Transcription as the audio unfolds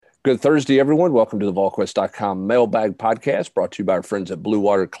Good Thursday, everyone. Welcome to the VolQuest.com Mailbag Podcast, brought to you by our friends at Blue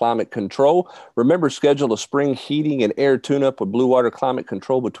Water Climate Control. Remember, schedule a spring heating and air tune-up with Blue Water Climate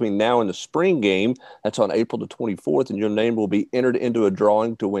Control between now and the spring game. That's on April the 24th, and your name will be entered into a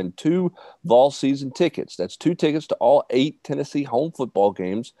drawing to win 2 Vol season tickets. That's 2 tickets to all 8 Tennessee home football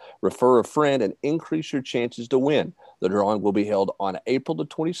games. Refer a friend and increase your chances to win. The drawing will be held on April the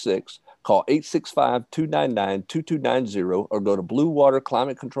 26th. Call 865-299-2290 or go to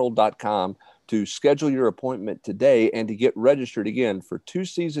bluewaterclimatecontrol.com to schedule your appointment today and to get registered again for 2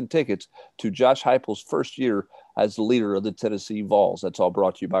 season tickets to Josh Heupel's first year as the leader of the Tennessee Vols. That's all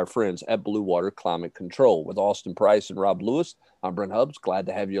brought to you by our friends at Blue Water Climate Control. With Austin Price and Rob Lewis, I'm Brent Hubbs. Glad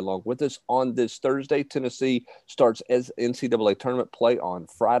to have you along with us on this Thursday. Tennessee starts as NCAA tournament play on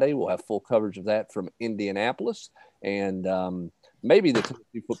Friday. We'll have full coverage of that from Indianapolis. And maybe the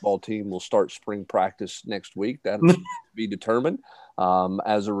Tennessee football team will start spring practice next week. That'll be determined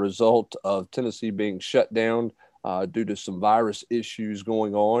as a result of Tennessee being shut down due to some virus issues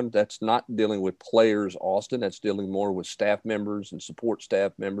going on. That's not dealing with players, Austin. That's dealing more with staff members and support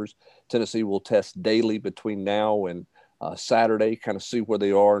staff members. Tennessee will test daily between now and Saturday, kind of see where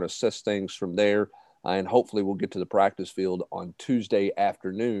they are and assess things from there. And hopefully we'll get to the practice field on Tuesday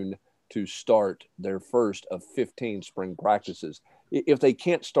afternoon to start their first of 15 spring practices. If they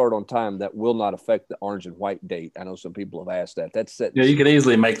can't start on time, that will not affect the orange and white date. I know some people have asked that. That's set. Yeah, you can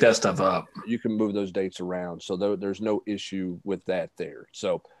easily make that stuff up. You can move those dates around. So there's no issue with that there.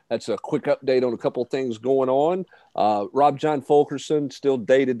 So that's a quick update on a couple of things going on. Rob John Fulkerson, still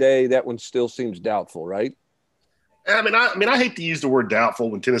day-to-day. That one still seems doubtful, right? I mean, I hate to use the word doubtful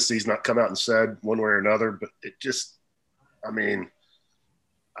when Tennessee's not come out and said one way or another, but it just, I mean –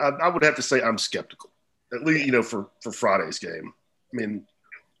 I would have to say I'm skeptical, at least, for Friday's game. I mean,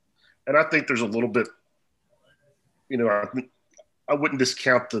 and I think there's a little bit, I wouldn't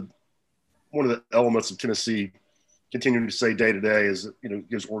discount one of the elements of Tennessee continuing to say day to day is,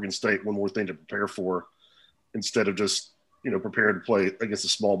 gives Oregon State one more thing to prepare for instead of just, preparing to play against a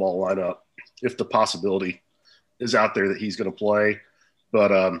small ball lineup if the possibility is out there that he's going to play.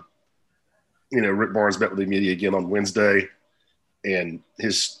 But, Rick Barnes met with the media again on Wednesday. And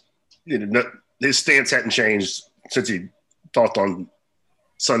his stance hadn't changed since he talked on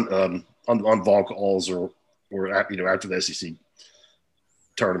Vol calls or after the SEC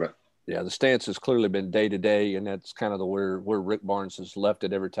tournament. Yeah, the stance has clearly been day to day, and that's kind of where Rick Barnes has left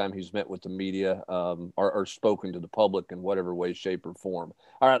it every time he's met with the media or spoken to the public in whatever way, shape, or form.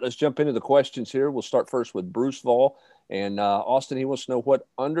 All right, let's jump into the questions here. We'll start first with Bruce Vol. And Austin, he wants to know what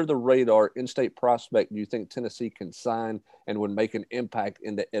under-the-radar in-state prospect do you think Tennessee can sign and would make an impact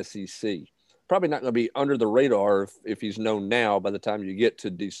in the SEC? Probably not going to be under the radar if he's known now by the time you get to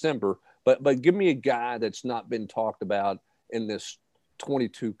December. But give me a guy that's not been talked about in this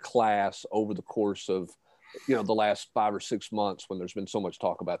 22 class over the course of, the last 5 or 6 months when there's been so much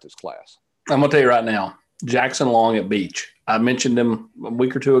talk about this class. I'm going to tell you right now, Jackson Long at Beach. I mentioned him a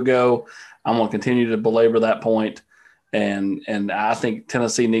week or two ago. I'm going to continue to belabor that point. And I think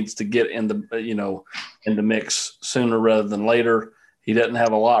Tennessee needs to get in the mix sooner rather than later. He doesn't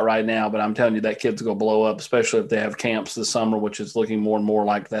have a lot right now, but I'm telling you that kid's going to blow up, especially if they have camps this summer, which is looking more and more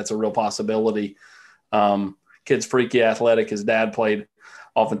like that's a real possibility. Kid's freaky athletic. His dad played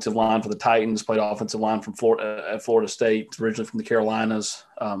offensive line for the Titans, played offensive line from at Florida State, originally from the Carolinas.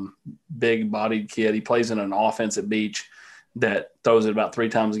 Big-bodied kid. He plays in an offense at Beach that throws it about 3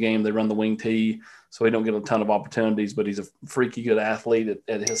 times a game. They run the wing tee. So he don't get a ton of opportunities, but he's a freaky good athlete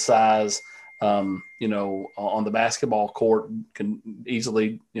at his size. On the basketball court, can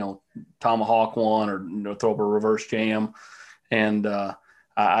easily, tomahawk one or throw up a reverse jam. And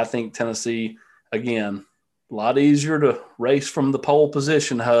I think Tennessee, again, a lot easier to race from the pole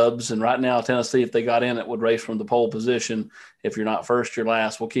position, Hubs. And right now, Tennessee, if they got in, it would race from the pole position. If you're not first, you're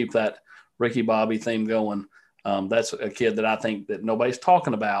last. We'll keep that Ricky Bobby theme going. That's a kid that I think that nobody's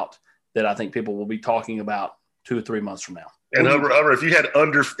talking about, that I think people will be talking about 2 or 3 months from now. And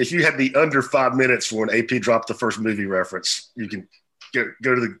if you had the under 5 minutes for when AP dropped the first movie reference, you can go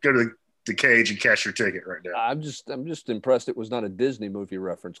to the cage and cash your ticket right now. I'm just impressed it was not a Disney movie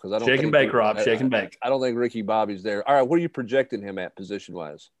reference because I don't shake and bake, Rob. Shake and bake. I don't think Ricky Bobby's there. All right, what are you projecting him at position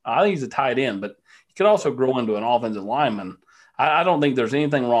wise? I think he's a tight end, but he could also grow into an offensive lineman. I don't think there's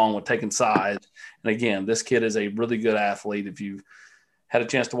anything wrong with taking size. And again, this kid is a really good athlete. If you've had a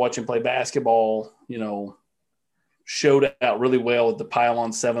chance to watch him play basketball, showed out really well at the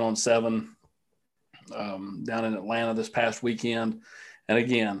Pylon 7-on-7 down in Atlanta this past weekend. And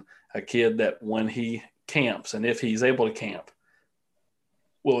again, a kid that when he camps and if he's able to camp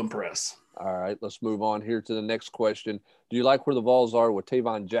will impress. All right, let's move on here to the next question. Do you like where the Vols are with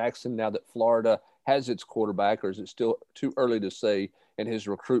Tavon Jackson now that Florida has its quarterback, or is it still too early to say in his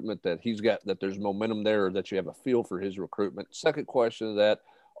recruitment that there's momentum there, or that you have a feel for his recruitment? Second question to that,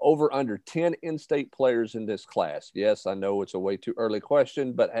 over under 10 in-state players in this class. Yes, I know it's a way too early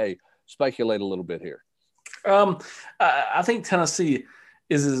question, but hey, speculate a little bit here. I think Tennessee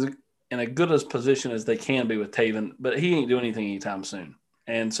is in a good as position as they can be with Tavon, but he ain't doing anything anytime soon.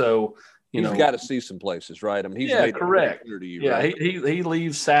 And so, he's got to see some places, right? I mean, he's made correct. To you, yeah, right? he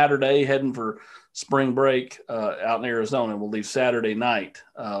leaves Saturday heading for spring break out in Arizona. We'll leave Saturday night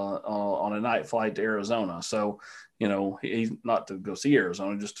on a night flight to Arizona. So, he's not to go see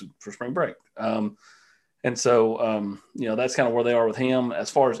Arizona, just for spring break. And so, that's kind of where they are with him. As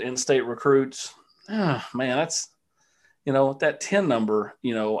far as in-state recruits, man, that's, that 10 number,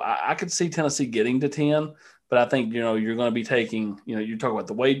 I could see Tennessee getting to 10, but I think, you're going to be taking, you talk about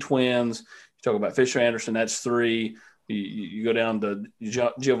the Wade twins, you talk about Fisher Anderson, that's 3. You go down to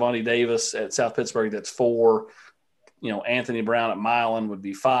Giovanni Davis at South Pittsburgh, that's 4. Anthony Brown at Milan would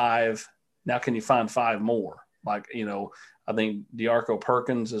be 5. Now, can you find 5 more? Like, I think DeArco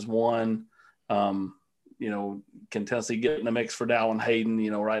Perkins is 1. Can Tennessee get in the mix for Dallin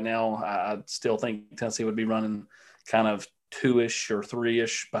Hayden? Right now, I still think Tennessee would be running kind of 2-ish or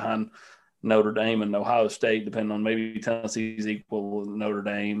 3-ish behind Notre Dame and Ohio State, depending on maybe Tennessee's equal with Notre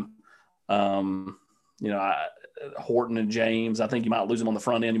Dame. Horton and James, I think you might lose them on the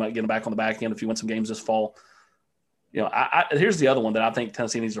front end. You might get them back on the back end if you win some games this fall. Here's the other one that I think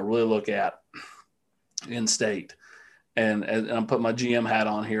Tennessee needs to really look at in state. And I'm putting my GM hat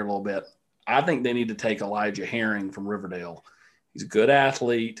on here a little bit. I think they need to take Elijah Herring from Riverdale. He's a good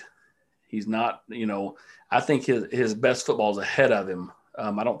athlete. He's not, I think his best football is ahead of him.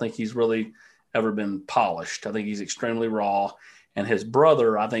 I don't think he's really ever been polished. I think he's extremely raw. And his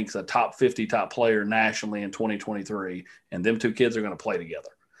brother, I think, is a top 50 player nationally in 2023. And them 2 kids are going to play together.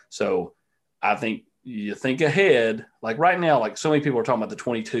 So I think you think ahead. Like right now, like so many people are talking about the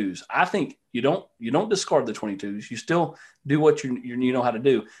 22s. I think you don't discard the 22s. You still do what you know how to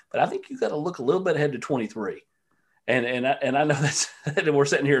do. But I think you got to look a little bit ahead to 23. And I know that's we're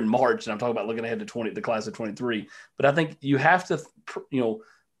sitting here in March and I'm talking about looking ahead to the class of 23. But I think you have to,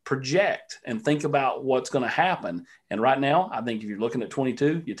 project and think about what's going to happen. And right now, I think if you're looking at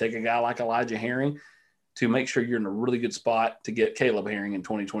 22, you take a guy like Elijah Herring to make sure you're in a really good spot to get Caleb Herring in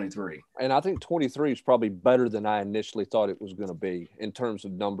 2023. And I think 23 is probably better than I initially thought it was going to be in terms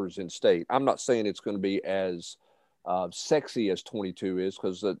of numbers in state. I'm not saying it's going to be as sexy as 22 is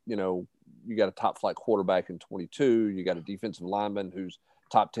because, you got a top flight quarterback in 22. You got a defensive lineman who's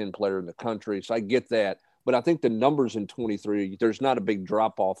top 10 player in the country. So I get that. But I think the numbers in 23, there's not a big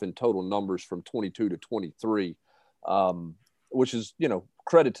drop off in total numbers from 22 to 23, which is,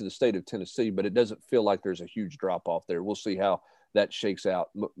 credit to the state of Tennessee, but it doesn't feel like there's a huge drop off there. We'll see how that shakes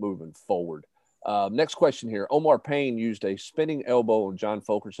out moving forward. Next question here. Omar Payne used a spinning elbow on John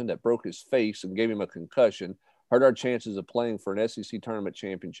Fulkerson that broke his face and gave him a concussion. Hurt our chances of playing for an SEC tournament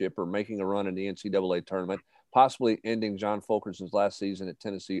championship or making a run in the NCAA tournament, possibly ending John Fulkerson's last season at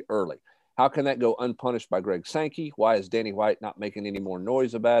Tennessee early. How can that go unpunished by Greg Sankey? Why is Danny White not making any more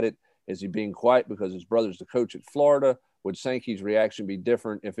noise about it? Is he being quiet because his brother's the coach at Florida? Would Sankey's reaction be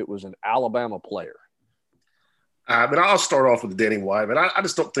different if it was an Alabama player? But I'll start off with Danny White. But I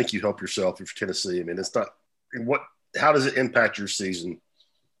just don't think you help yourself if you're Tennessee. I mean, it's not – how does it impact your season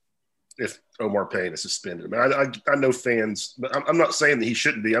if Omar Payne is suspended? I mean, I know fans – but I'm not saying that he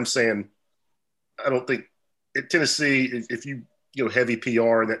shouldn't be. I'm saying I don't think at Tennessee, if you go heavy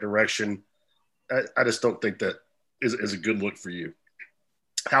PR in that direction, I just don't think that is a good look for you.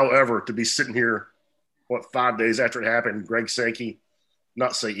 However, to be sitting here, 5 days after it happened, Greg Sankey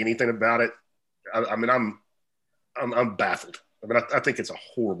not say anything about it, I mean, I'm baffled. I mean, I think it's a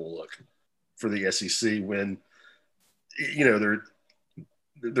horrible look for the SEC when,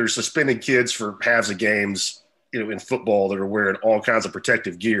 they're suspending kids for halves of games, in football that are wearing all kinds of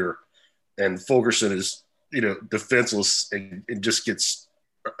protective gear, and Fulkerson is, defenseless and just gets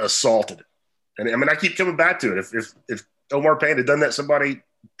assaulted. And I mean, I keep coming back to it. If Omar Payne had done that to somebody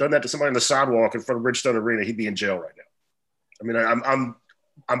on the sidewalk in front of Bridgestone Arena, he'd be in jail right now. I mean,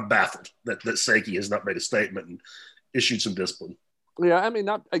 I'm baffled that Sankey has not made a statement and issued some discipline. Yeah, I mean,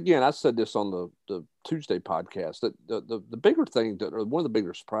 I said this on the Tuesday podcast that the bigger thing or one of the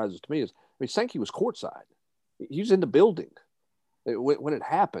bigger surprises to me is, Sankey was courtside. He was in the building when it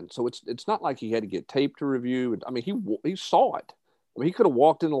happened, so it's not like he had to get tape to review. I mean, he saw it. I mean, he could have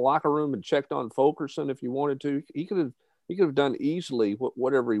walked in the locker room and checked on Fulkerson if he wanted to. He could have done easily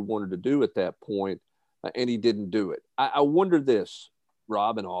whatever he wanted to do at that point, and he didn't do it. I wonder this,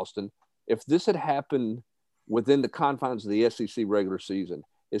 Rob and Austin, if this had happened within the confines of the SEC regular season,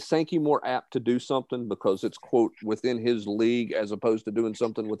 is Sankey more apt to do something because it's, quote, within his league as opposed to doing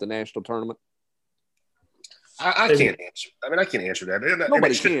something with the national tournament? I can't answer. I mean, I can't answer that.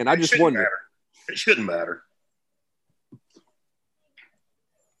 Nobody can. I just wonder. It shouldn't matter.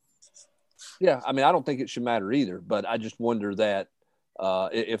 Yeah, I mean, I don't think it should matter either, but I just wonder that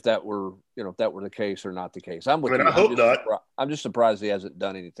if that were the case or not the case. I'm with you. I hope not. I'm just surprised he hasn't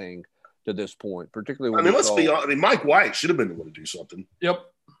done anything to this point, particularly when let's be honest. I mean, Mike White should have been the one to do something. Yep.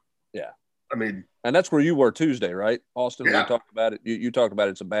 Yeah. I mean, and that's where you were Tuesday, right, Austin? Yeah. When we talked about it. You talked about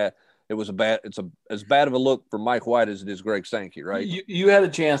it's as bad of a look for Mike White as it is Greg Sankey, right? You had a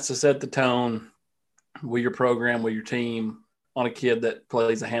chance to set the tone with your program, with your team, on a kid that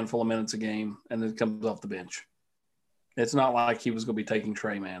plays a handful of minutes a game and then comes off the bench. It's not like he was going to be taking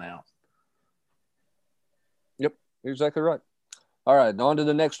Trey Man out. Yep, you're exactly right. All right, on to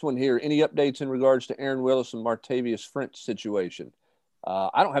the next one here. Any updates in regards to Aaron Willis and Martavius French situation?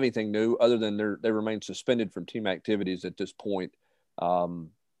 I don't have anything new other than they remain suspended from team activities at this point.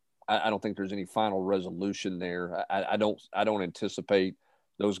 I don't think there's any final resolution there. I don't anticipate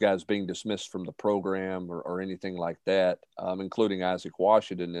those guys being dismissed from the program or anything like that, including Isaac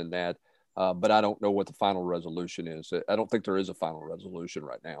Washington in that. But I don't know what the final resolution is. I don't think there is a final resolution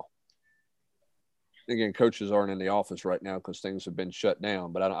right now. Again, coaches aren't in the office right now because things have been shut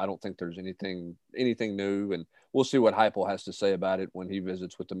down, but I don't think there's anything new. And we'll see what Heupel has to say about it when he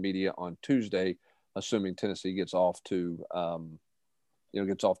visits with the media on Tuesday, assuming Tennessee gets off to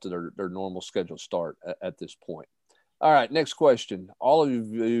their normal scheduled start at this point. All right, next question. All of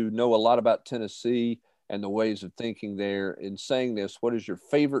you know a lot about Tennessee and the ways of thinking there. In saying this, what is your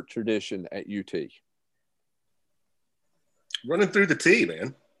favorite tradition at UT? Running through the tee,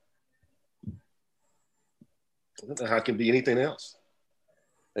 man. I don't know how it can be anything else.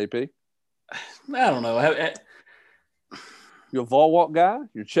 AP? I don't know. You're a Vol Walk guy?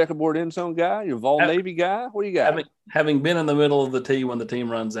 You're a checkerboard end zone guy? You're a Vol Navy guy? What do you got? Having been in the middle of the tee when the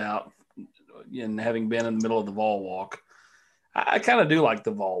team runs out and having been in the middle of the Vol Walk, I kind of do like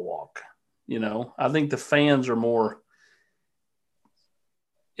the Vol Walk. I think the fans are more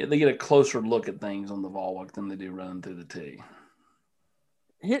 – they get a closer look at things on the Vol Walk than they do running through the tee.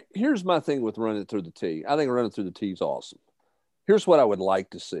 Here's my thing with running through the tee. I think running through the tee is awesome. Here's what I would like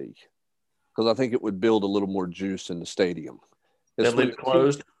to see, because I think it would build a little more juice in the stadium. Leave it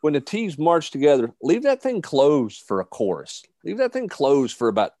closed? When the tees march together, leave that thing closed for a chorus. Leave that thing closed for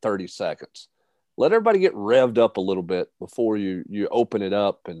about 30 seconds. Let everybody get revved up a little bit before you open it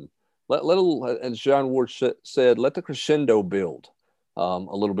up, and let as John Ward said, let the crescendo build a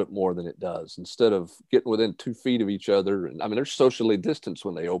little bit more than it does, instead of getting within 2 feet of each other. And I mean, they're socially distanced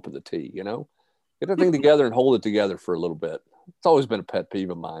when they open the tee, Get that thing together and hold it together for a little bit. It's always been a pet peeve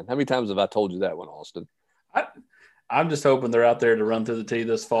of mine. How many times have I told you that one, Austin? I'm just hoping they're out there to run through the tee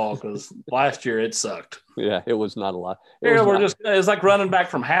this fall, because last year it sucked. Yeah, it was not a lot. It's like running back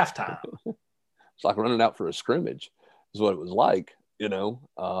from halftime. It's like running out for a scrimmage is what it was like,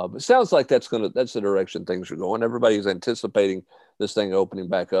 But it sounds like that's the direction things are going. Everybody's anticipating this thing opening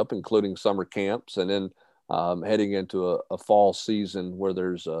back up, including summer camps, and then heading into a fall season where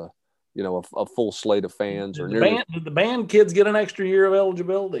there's a full slate of fans. Did the band kids get an extra year of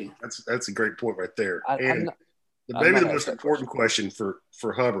eligibility? That's a great point right there. The most important question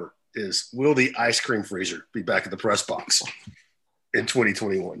for Hubbard is, will the ice cream freezer be back at the press box in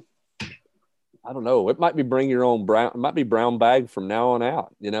 2021? I don't know. It might be bring your own brown. It might be brown bag from now on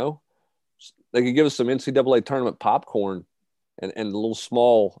out. They could give us some NCAA tournament popcorn and the little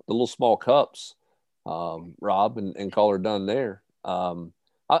small cups, Rob, and call her done there.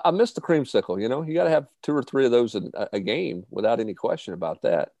 I miss the creamsicle. You got to have 2 or 3 of those a game without any question about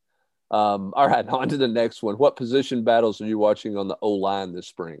that. All right, on to the next one. What position battles are you watching on the O-line this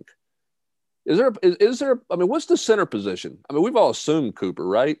spring? Is there? I mean, what's the center position? I mean, we've all assumed Cooper,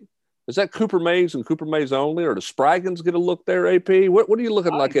 right? Is that Cooper Mays and Cooper Mays only, or does Spraggins get a look there, AP? What are you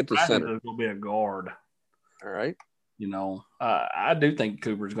looking like at the center? It's going to be a guard. All right. I do think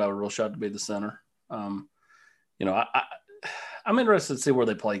Cooper's got a real shot to be the center. I'm interested to see where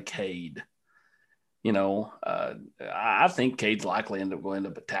they play Cade. I think Cade's likely end up going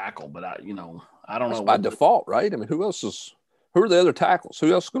up a tackle, but I don't know. By default, right? I mean, who are the other tackles?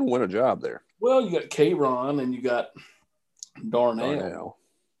 Who else is going to win a job there? Well, you got K-Ron and you got Darnell.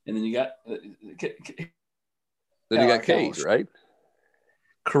 And then you got Cade, right?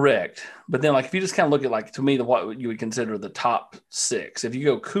 Correct. But then, if you just kind of look at, to me, what you would consider the top 6. If you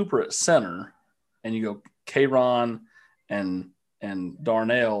go Cooper at center and you go K-Ron and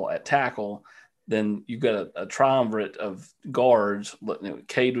Darnell at tackle, then you've got a triumvirate of guards.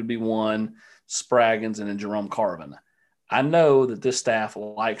 Cade would be one, Spraggins, and then Jerome Carvin. I know that this staff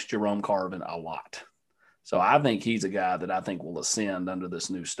likes Jerome Carvin a lot. So I think he's a guy that I think will ascend under this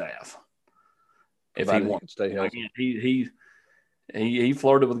new staff. If he wants to stay healthy. He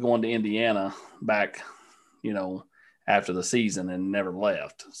flirted with going to Indiana back, after the season and never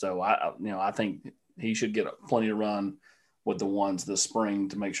left. So I think he should get plenty of run with the ones this spring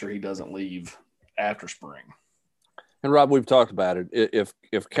to make sure he doesn't leave after spring. And Rob, we've talked about it.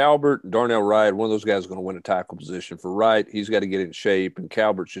 If Calbert, Darnell Wright, one of those guys is going to win a tackle position. For Wright, he's got to get in shape, and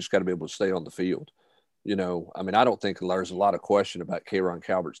Calbert's just got to be able to stay on the field. I don't think there's a lot of question about Kayron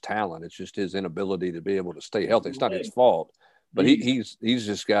Calbert's talent. It's just his inability to be able to stay healthy. It's not his fault, but he's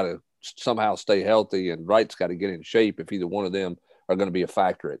just got to somehow stay healthy, and Wright's got to get in shape if either one of them are going to be a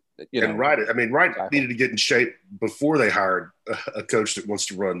factor. Wright needed to get in shape before they hired a coach that wants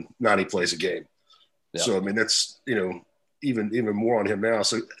to run 90 plays a game. Yeah. So, that's, even more on him now.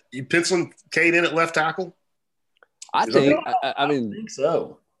 So you penciling Cade in at left tackle? I think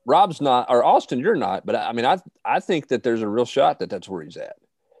so. Rob's not, or Austin, you're not, but I think that there's a real shot that that's where he's at.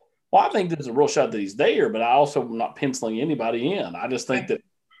 Well, I think there's a real shot that he's there, but I also am not penciling anybody in. I just think that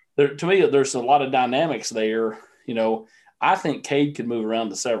to me, there's a lot of dynamics there. I think Cade could move around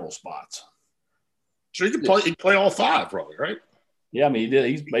to several spots. So he could play all five, probably, right? Yeah, he did.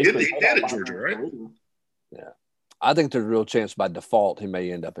 He's basically he did at Georgia, right? Yeah, I think there's a real chance by default he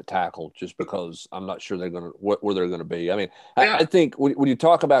may end up at tackle, just because I'm not sure where they're going to be. I think when you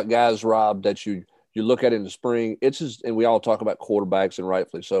talk about guys, Rob, that you look at in the spring, and we all talk about quarterbacks, and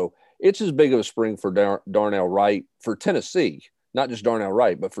rightfully so. It's as big of a spring for Darnell Wright for Tennessee, not just Darnell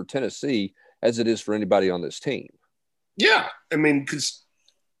Wright, but for Tennessee as it is for anybody on this team. Yeah, because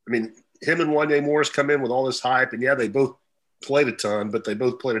him and Wanya Morris come in with all this hype, and they both played a ton, but they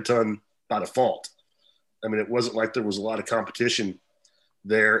both played a ton by default. It wasn't like there was a lot of competition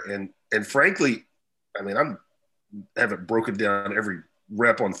there, and frankly, I haven't broken down every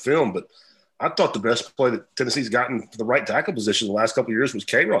rep on film, but I thought the best play that Tennessee's gotten for the right tackle position the last couple of years was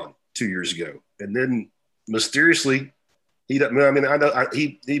Kayron 2 years ago, and then mysteriously he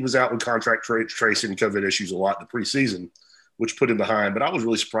was out with contract tracing and COVID issues a lot in the preseason, which put him behind. But I was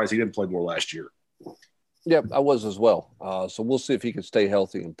really surprised he didn't play more last year. Yep, I was as well. So we'll see if he can stay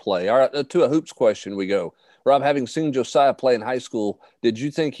healthy and play. All right, to a hoops question we go. Rob, having seen Josiah play in high school, did you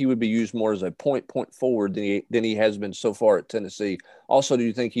think he would be used more as a point forward than he has been so far at Tennessee? Also, do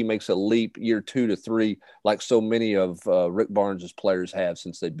you think he makes a leap year 2 to 3 like so many of Rick Barnes' players have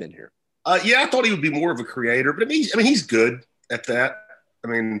since they've been here? I thought he would be more of a creator, but he's good at that.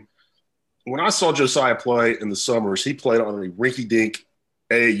 When I saw Josiah play in the summers, he played on a rinky-dink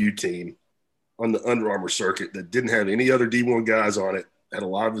AAU team on the Under Armour circuit that didn't have any other D1 guys on it, had a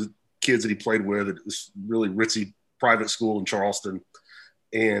lot of the kids that he played with at this really ritzy private school in Charleston.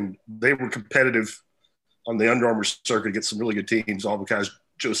 And they were competitive on the Under Armour circuit against some really good teams, all because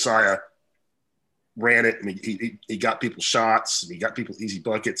Josiah ran it. He got people shots, and he got people easy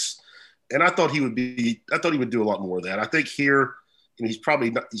buckets. And I thought he would do a lot more of that. I think here, he's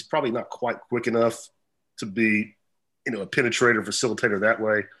probably not quite quick enough to be, a penetrator, facilitator that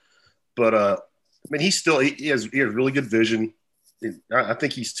way. But he has really good vision. I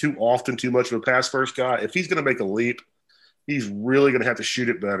think he's too much of a pass first guy. If he's going to make a leap, he's really going to have to shoot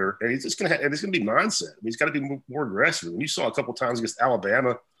it better, and it's going to be mindset. He's got to be more aggressive. When you saw a couple times against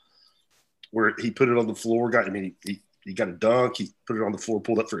Alabama, where he put it on the floor, he got a dunk, he put it on the floor,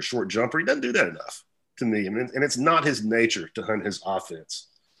 pulled up for a short jumper. He doesn't do that enough to me, and it's not his nature to hunt his offense.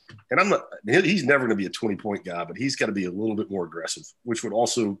 And he's never going to be a 20-point guy, but he's got to be a little bit more aggressive, which would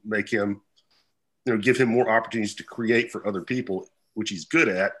also make him, give him more opportunities to create for other people, which he's good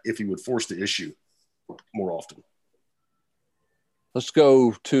at if he would force the issue more often. Let's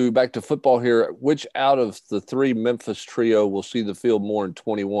go back to football here. Which out of the three Memphis trio will see the field more in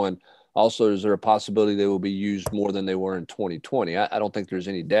 21? Also, is there a possibility they will be used more than they were in 2020? I don't think there's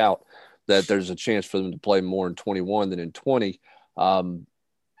any doubt that there's a chance for them to play more in 21 than in 20. You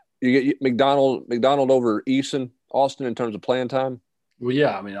get McDonald over Eason, Austin, in terms of playing time? Well,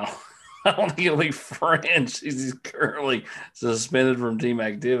 yeah. I don't think he'll be French. He's currently suspended from team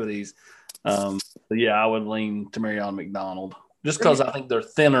activities. But yeah, I would lean to Marion McDonald just because I think they're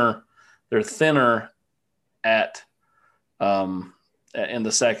thinner. They're thinner at in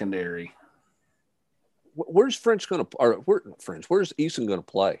the secondary. Where's French going to? Or where's Eason going to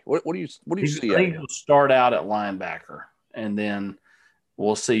play? What do you see? I think he'll start out at linebacker, and then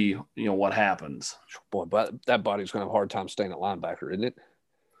we'll see. What happens. Boy, but that body's going to have a hard time staying at linebacker, isn't it?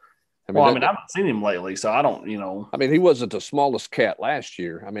 I mean, I haven't seen him lately, so I don't, I mean, he wasn't the smallest cat last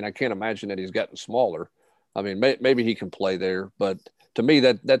year. I mean, I can't imagine that he's gotten smaller. I mean, maybe he can play there, but to me,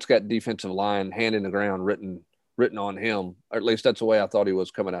 that's got defensive line, hand in the ground written on him. Or at least that's the way I thought he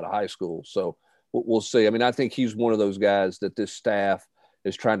was coming out of high school. So we'll see. I mean, I think he's one of those guys that this staff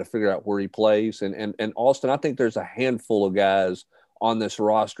is trying to figure out where he plays. And Austin, I think there's a handful of guys on this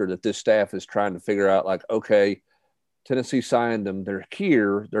roster that this staff is trying to figure out, like, okay, Tennessee signed them. They're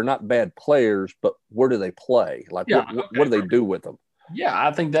here. They're not bad players, but where do they play? Like, what do they do with them? Yeah,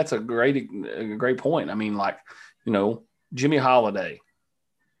 I think that's a great point. I mean, like, Jimmy Holiday.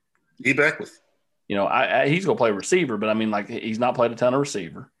 E. Beckwith. He's going to play receiver, but I mean, like, he's not played a ton of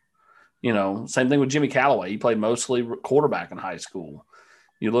receiver. Same thing with Jimmy Callaway. He played mostly quarterback in high school.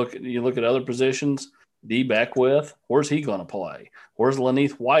 You look at other positions. D. Beckwith, where's he going to play? Where's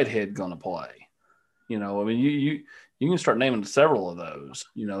Laneith Whitehead going to play? I mean, you can start naming several of those.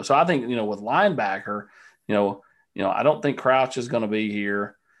 So I think with linebacker, I don't think Crouch is going to be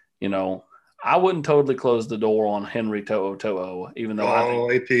here. I wouldn't totally close the door on Henry To'o, even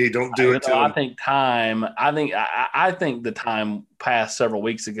though AP, don't do it to him. I think the time passed several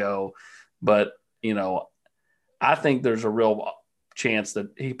weeks ago, but I think there's a real chance that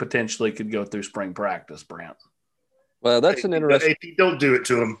he potentially could go through spring practice, Brent. Well, that's an interesting. AP, don't do it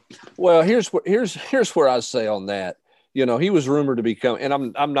to him. Well, here's where I say on that. He was rumored to become, and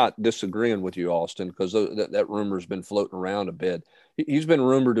I'm not disagreeing with you, Austin, because that rumor's been floating around a bit. He's been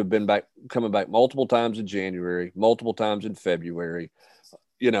rumored to have been coming back multiple times in January, multiple times in February.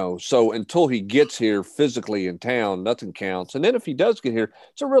 So until he gets here physically in town, nothing counts. And then if he does get here,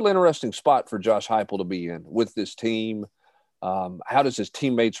 it's a real interesting spot for Josh Heupel to be in with this team. How does his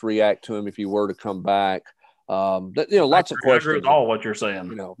teammates react to him if he were to come back? Lots of questions. I agree with all what you're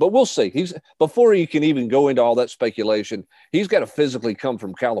saying. But we'll see. Before he can even go into all that speculation, he's got to physically come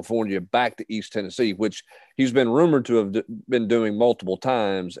from California back to East Tennessee, which he's been rumored to have been doing multiple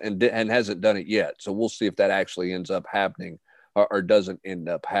times and hasn't done it yet. So we'll see if that actually ends up happening or doesn't end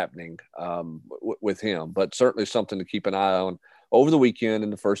up happening with him. But certainly something to keep an eye on over the weekend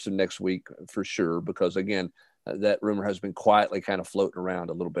and the first of next week for sure, because again, that rumor has been quietly kind of floating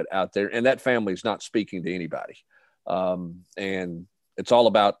around a little bit out there, and that family's not speaking to anybody. And it's all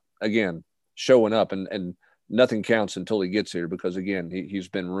about, again, showing up, and nothing counts until he gets here, because again, he's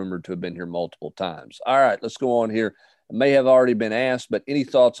been rumored to have been here multiple times. All right, let's go on here. It may have already been asked, but any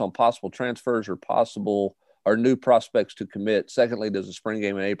thoughts on possible transfers or new prospects to commit? Secondly, does the spring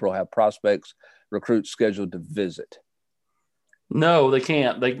game in April have prospects, recruits scheduled to visit? No, they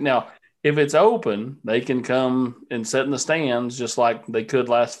can't. Now, if it's open, they can come and sit in the stands just like they could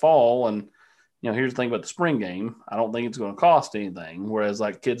last fall. And, here's the thing about the spring game. I don't think it's going to cost anything. Whereas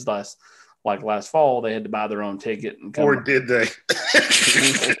like kids last fall, they had to buy their own ticket and come. Or did they?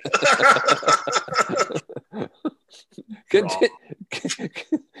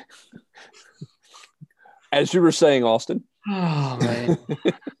 As you were saying, Austin. Oh, man.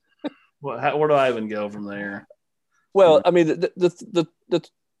 Where do I even go from there? Well, I mean,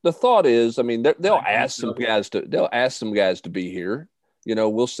 the thought is, I mean, they'll ask some guys to be here.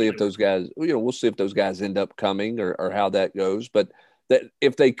 We'll see if those guys end up coming or how that goes. But that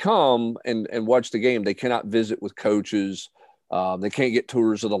if they come and watch the game, they cannot visit with coaches. They can't get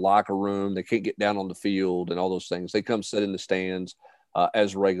tours of the locker room. They can't get down on the field and all those things. They come sit in the stands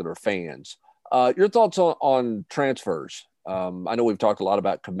as regular fans. Your thoughts on transfers? I know we've talked a lot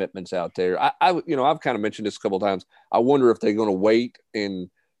about commitments out there. I've kind of mentioned this a couple of times. I wonder if they're going to wait and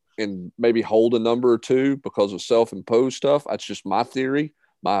maybe hold a number or two because of self-imposed stuff. That's just my theory,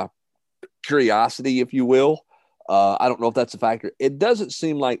 my curiosity, if you will. I don't know if that's a factor. It doesn't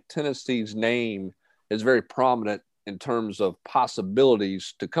seem like Tennessee's name is very prominent in terms of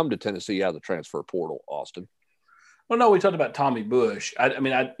possibilities to come to Tennessee out of the transfer portal, Austin. Well, no, we talked about Tommy Bush. I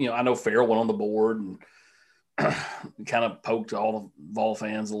know Farrell went on the board and kind of poked all the Vol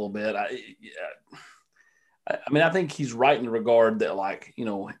fans a little bit. I think he's right in the regard that,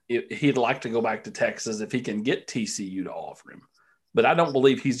 he'd like to go back to Texas if he can get TCU to offer him. But I don't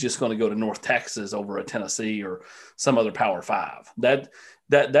believe he's just going to go to North Texas over a Tennessee or some other Power Five.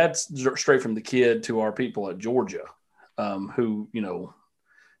 That's straight from the kid to our people at Georgia, who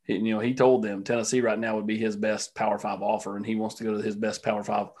he told them Tennessee right now would be his best Power Five offer, and he wants to go to his best Power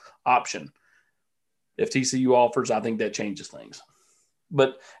Five option. If TCU offers, I think that changes things.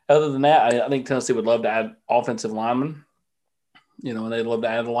 But other than that, I think Tennessee would love to add offensive linemen, and they'd love to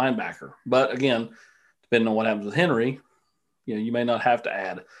add a linebacker. But again, depending on what happens with Henry, you may not have to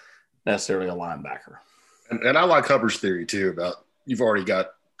add necessarily a linebacker. And I like Hubbard's theory too about you've already got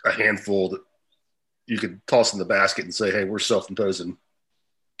a handful that you could toss in the basket and say, hey, we're self-imposing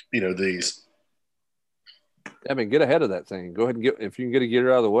these. I mean, get ahead of that thing. Go ahead and if you can get a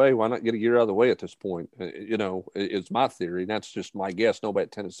gear out of the way, why not get a gear out of the way at this point? It's my theory. That's just my guess. Nobody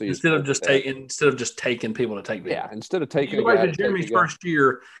at Tennessee instead of just taking people to take people. Yeah, instead of taking go back to Jeremy's first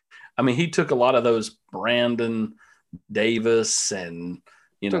year. I mean, he took a lot of those Brandon Davis and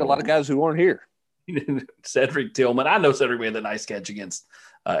took a lot of guys who weren't here. Cedric Tillman. I know Cedric made a nice catch against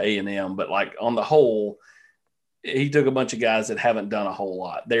A&M, but like on the whole, he took a bunch of guys that haven't done a whole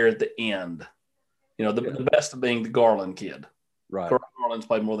lot there at the end. The best of being the Garland kid. Right. Garland's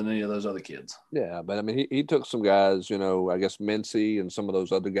played more than any of those other kids. Yeah, but I mean, he took some guys, I guess Mincy and some of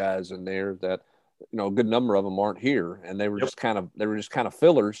those other guys in there that, a good number of them aren't here, and they were just kind of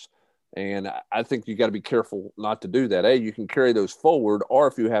fillers. And I think you got to be careful not to do that. You can carry those forward, or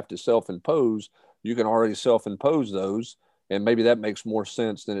if you have to self-impose, you can already self-impose those, and maybe that makes more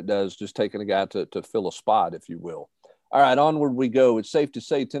sense than it does just taking a guy to fill a spot, if you will. All right, onward we go. It's safe to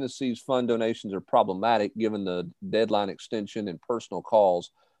say Tennessee's fund donations are problematic given the deadline extension and personal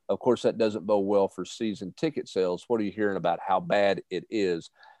calls. Of course, that doesn't bode well for season ticket sales. What are you hearing about how bad it is?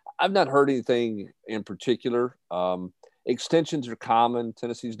 I've not heard anything in particular. Extensions are common.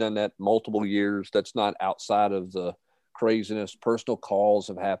 Tennessee's done that multiple years. That's not outside of the craziness. Personal calls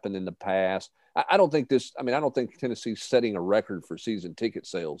have happened in the past. I don't think Tennessee's setting a record for season ticket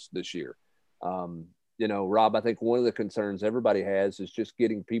sales this year. Rob, I think one of the concerns everybody has is just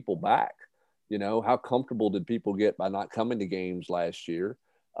getting people back. How comfortable did people get by not coming to games last year,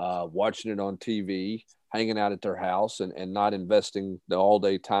 watching it on TV, hanging out at their house and not investing the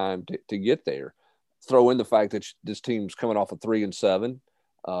all-day time to get there? Throw in the fact that this team's coming off of 3-7,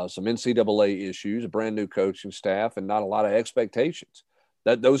 some NCAA issues, a brand new coaching staff, and not a lot of expectations.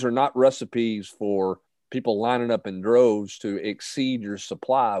 Those are not recipes for people lining up in droves to exceed your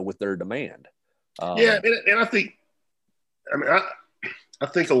supply with their demand. And I think, I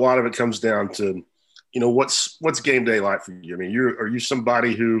think a lot of it comes down to, what's game day like for you? I mean, are you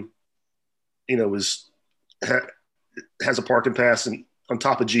somebody who, has a parking pass on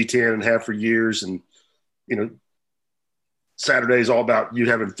top of G10 and have for years, and Saturday is all about you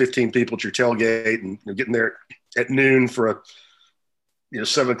having 15 people at your tailgate and getting there at noon for a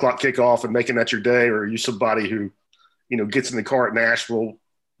 7 o'clock kickoff and making that your day? Or are you somebody who gets in the car at Nashville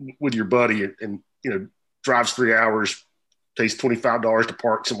with your buddy and drives 3 hours, pays $25 to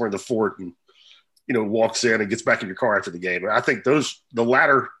park somewhere in the fort, and walks in and gets back in your car after the game? I think the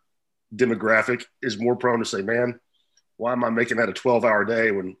latter demographic is more prone to say, man, why am I making that a 12-hour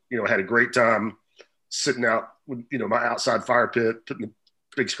day when I had a great time sitting out with my outside fire pit, putting the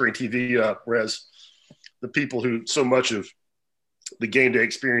big screen TV up? Whereas the people who so much of the game day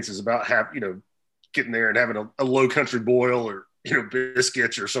experience is about getting there and having a low country boil or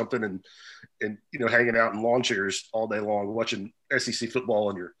biscuits or something, and hanging out in lawn chairs all day long, watching SEC football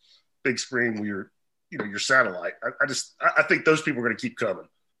on your big screen with your satellite. I think those people are going to keep coming.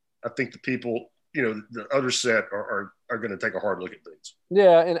 I think the people, the other set are going to take a hard look at things.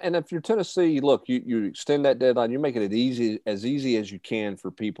 Yeah, and if you're Tennessee, look, you extend that deadline. You make it as easy as you can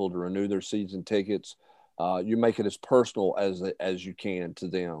for people to renew their season tickets. You make it as personal as you can to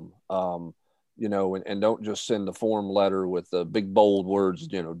them. And don't just send the form letter with the big bold words,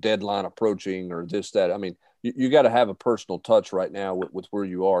 deadline approaching or this, that. I mean, you got to have a personal touch right now with where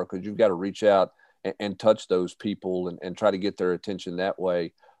you are, because you've got to reach out and touch those people and try to get their attention that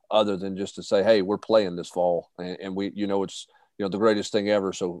way, other than just to say, hey, we're playing this fall and we, it's, the greatest thing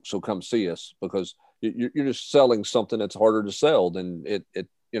ever. So come see us, because you're just selling something that's harder to sell than it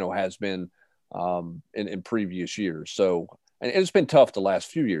has been in previous years. So, and it's been tough the last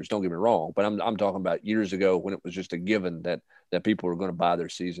few years, don't get me wrong, but I'm talking about years ago when it was just a given that people were going to buy their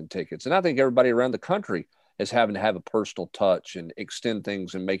season tickets. And I think everybody around the country is having to have a personal touch and extend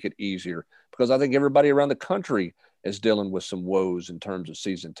things and make it easier, because I think everybody around the country is dealing with some woes in terms of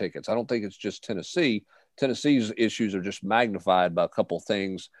season tickets. I don't think it's just Tennessee. Tennessee's issues are just magnified by a couple of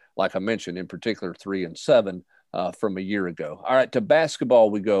things, like I mentioned, in particular 3-7 from a year ago. All right, to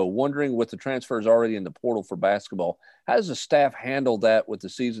basketball we go. Wondering, with the transfers already in the portal for basketball, how does the staff handle that with the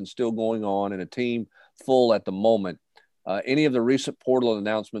season still going on and a team full at the moment? Any of the recent portal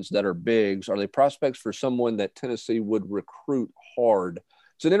announcements that are bigs, are they prospects for someone that Tennessee would recruit hard?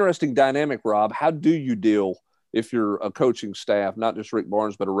 It's an interesting dynamic, Rob. How do you deal, if you're a coaching staff, not just Rick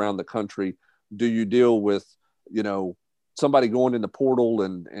Barnes, but around the country? Do you deal with, somebody going in the portal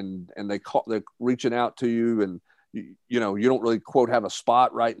and they're reaching out to you, and you don't really, quote, have a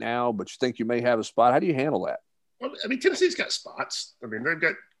spot right now, but you think you may have a spot? How do you handle that? Well, I mean, Tennessee's got spots. I mean,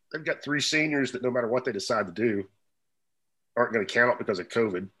 they've got 3 seniors that no matter what they decide to do aren't going to count because of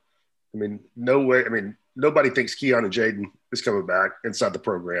COVID. I mean, no way. I mean, nobody thinks Keon and Jaden is coming back inside the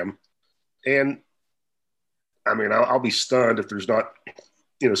program. And I mean, I'll be stunned if there's not,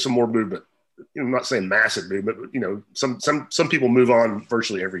 some more movement. I'm not saying massive movement, but some people move on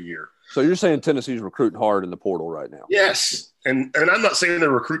virtually every year. So you're saying Tennessee's recruiting hard in the portal right now? Yes, and I'm not saying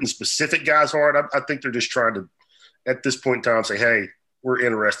they're recruiting specific guys hard. I think they're just trying to, at this point in time, say, hey, we're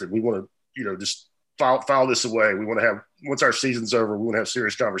interested. We want to, just file this away. We want to have, once our season's over, we want to have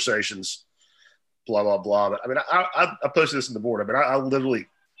serious conversations. Blah blah blah. But I mean, I posted this on the board. I mean, I literally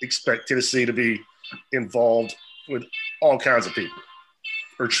expect Tennessee to be involved with all kinds of people,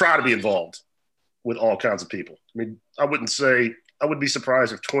 or try to be involved with all kinds of people. I mean, I would be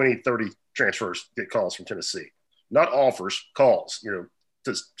surprised if 20, 30 transfers get calls from Tennessee. Not offers, calls,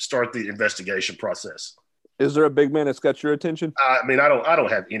 to start the investigation process. Is there a big man that's got your attention? I mean, I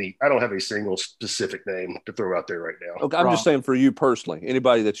don't have a single specific name to throw out there right now. Okay, I'm just saying for you personally,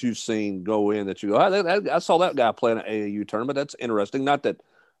 anybody that you've seen go in that you go, I saw that guy playing an AAU tournament. That's interesting. Not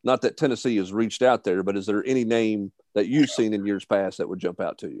that Tennessee has reached out there, but is there any name that you've seen in years past that would jump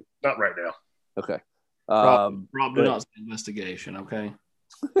out to you? Not right now. Okay. Rob, do not say investigation, okay?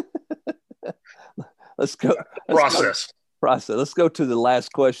 Let's go. Process. Let's go to the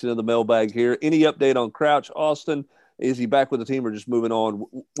last question of the mailbag here. Any update on Crouch, Austin? Is he back with the team or just moving on?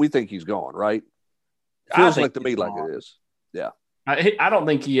 We think he's gone, right? Feels like to me like it is. Yeah. I don't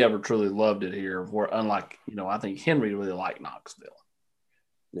think he ever truly loved it here. Unlike, I think Henry really liked Knoxville.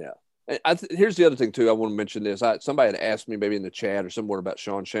 Yeah. Here's the other thing, too. I want to mention this. Somebody had asked me maybe in the chat or somewhere about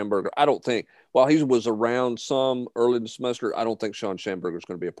Sean Schamberger. I don't think, while he was around some early in the semester, I don't think Sean Schamberger is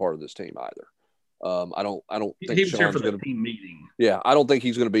going to be a part of this team either. I don't think he was here for the team meeting. Yeah, I don't think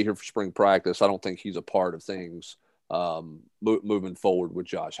he's going to be here for spring practice. I don't think he's a part of things moving forward with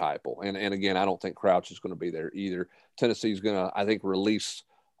Josh Heupel. And again, I don't think Crouch is going to be there either. Tennessee's going to, I think, release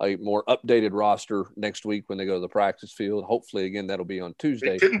a more updated roster next week when they go to the practice field. Hopefully, again, that'll be on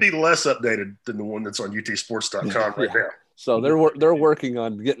Tuesday. It couldn't be less updated than the one that's on utsports.com right now. So they're working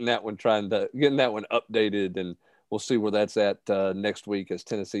on getting that one updated, and we'll see where that's at next week as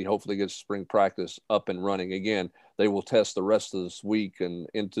Tennessee hopefully gets spring practice up and running. Again, they will test the rest of this week and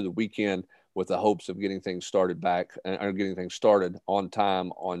into the weekend with the hopes of getting things started on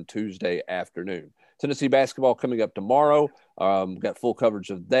time on Tuesday afternoon. Tennessee basketball coming up tomorrow. Got full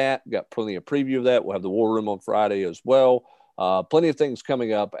coverage of that. Got plenty of preview of that. We'll have the War Room on Friday as well. Plenty of things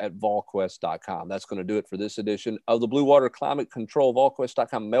coming up at VolQuest.com. That's going to do it for this edition of the Blue Water Climate Control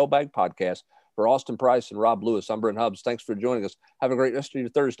VolQuest.com Mailbag Podcast. For Austin Price and Rob Lewis, I'm Brent Hubbs. Thanks for joining us. Have a great rest of your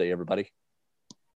Thursday, everybody.